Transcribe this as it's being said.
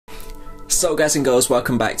So guys and girls,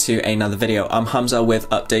 welcome back to another video. I'm Hamza with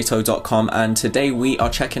Updato.com, and today we are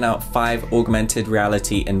checking out 5 augmented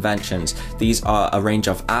reality inventions. These are a range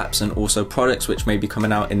of apps and also products which may be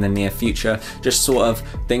coming out in the near future, just sort of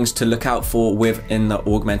things to look out for within the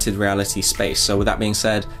augmented reality space. So with that being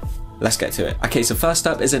said, let's get to it. Okay, so first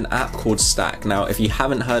up is an app called Stack. Now, if you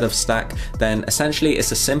haven't heard of Stack, then essentially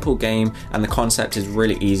it's a simple game and the concept is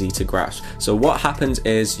really easy to grasp. So what happens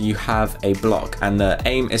is you have a block and the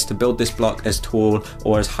aim is to build this block as tall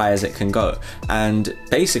or as high as it can go. And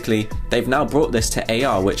basically, they've now brought this to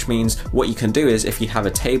AR, which means what you can do is if you have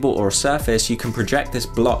a table or a surface, you can project this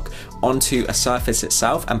block onto a surface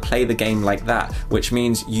itself and play the game like that, which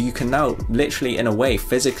means you can now literally in a way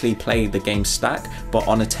physically play the game Stack, but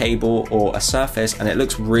on a table or a surface, and it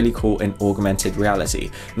looks really cool in augmented reality.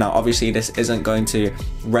 Now obviously this isn't going to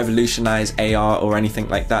revolutionize AR or anything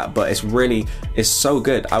like that, but it's so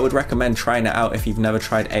good. I would recommend trying it out if you've never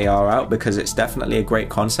tried AR out, because it's definitely a great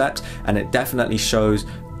concept and it definitely shows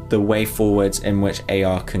the way forwards in which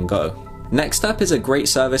AR can go. Next up is a great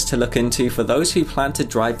service to look into for those who plan to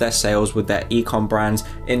drive their sales with their e-com brands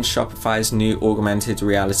in Shopify's new augmented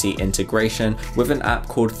reality integration with an app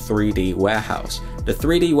called 3D Warehouse. The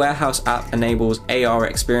 3D Warehouse app enables AR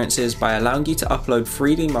experiences by allowing you to upload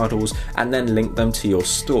 3D models and then link them to your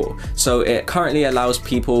store. So it currently allows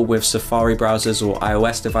people with Safari browsers or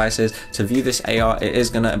iOS devices to view this AR. It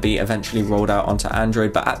is going to be eventually rolled out onto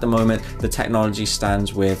Android, but at the moment the technology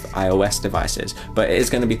stands with iOS devices. But it is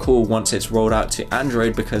going to be cool once it's rolled out to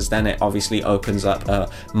Android, because then it obviously opens up a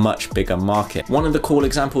much bigger market. One of the cool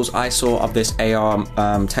examples I saw of this AR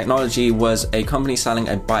technology was a company selling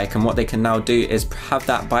a bike, and what they can now do is have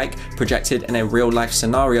that bike projected in a real life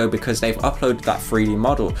scenario because they've uploaded that 3D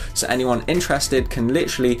model. So anyone interested can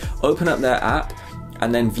literally open up their app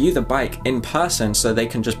and then view the bike in person, so they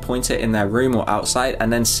can just point it in their room or outside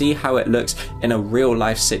and then see how it looks in a real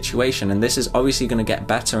life situation. And this is obviously going to get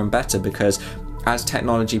better and better, because as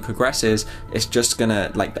technology progresses, it's just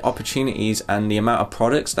gonna, like, the opportunities and the amount of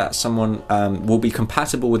products that someone will be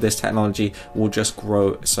compatible with this technology will just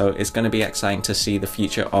grow. So it's going to be exciting to see the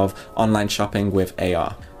future of online shopping with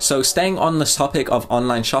AR. So staying on the topic of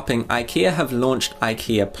online shopping, IKEA have launched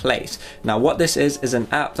IKEA Place. Now what this is an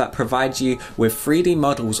app that provides you with 3D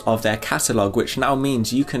models of their catalog, which now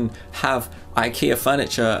means you can have IKEA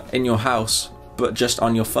furniture in your house but just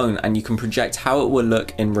on your phone, and you can project how it will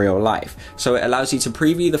look in real life. So it allows you to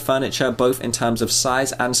preview the furniture both in terms of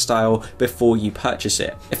size and style before you purchase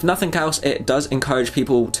it. If nothing else, it does encourage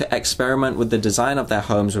people to experiment with the design of their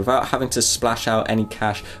homes without having to splash out any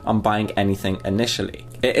cash on buying anything initially.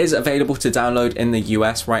 It is available to download in the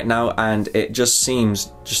US right now, and it just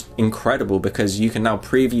seems just incredible because you can now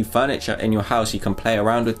preview furniture in your house, you can play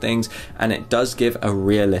around with things, and it does give a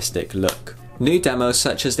realistic look. New demos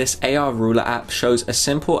such as this AR ruler app shows a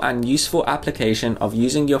simple and useful application of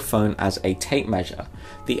using your phone as a tape measure.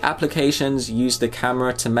 The applications use the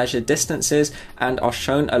camera to measure distances and are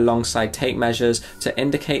shown alongside tape measures to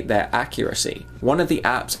indicate their accuracy. One of the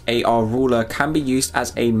apps, AR ruler, can be used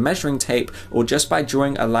as a measuring tape or just by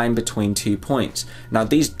drawing a line between 2 points. Now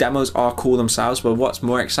these demos are cool themselves, but what's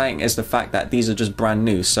more exciting is the fact that these are just brand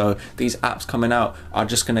new. So these apps coming out are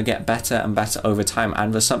just going to get better and better over time.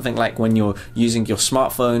 And for something like when you're using your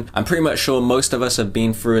smartphone, I'm pretty much sure most of us have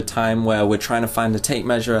been through a time where we're trying to find a tape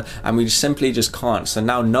measure and we simply just can't. So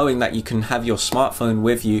now knowing that you can have your smartphone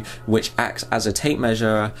with you which acts as a tape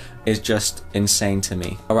measure is just insane to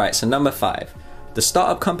me. Alright, so number 5. The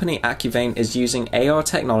startup company Accuvein is using AR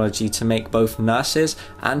technology to make both nurses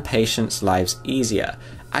and patients' lives easier.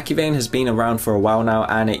 Accuvein has been around for a while now,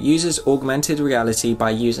 and it uses augmented reality by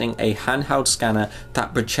using a handheld scanner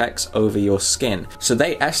that projects over your skin. So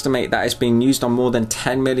they estimate that it's been used on more than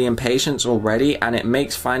 10 million patients already, and it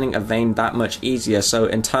makes finding a vein that much easier. So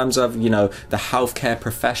in terms of, you know, the healthcare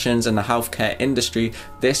professions and the healthcare industry,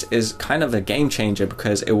 this is kind of a game changer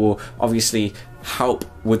because it will obviously help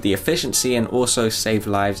with the efficiency and also save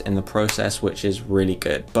lives in the process, which is really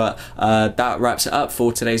good. But that wraps it up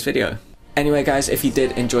for today's video. Anyway guys, if you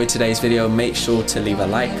did enjoy today's video, make sure to leave a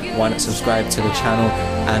like, why not subscribe to the channel,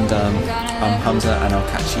 and I'm Hamza, and I'll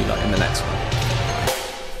catch you in the next one.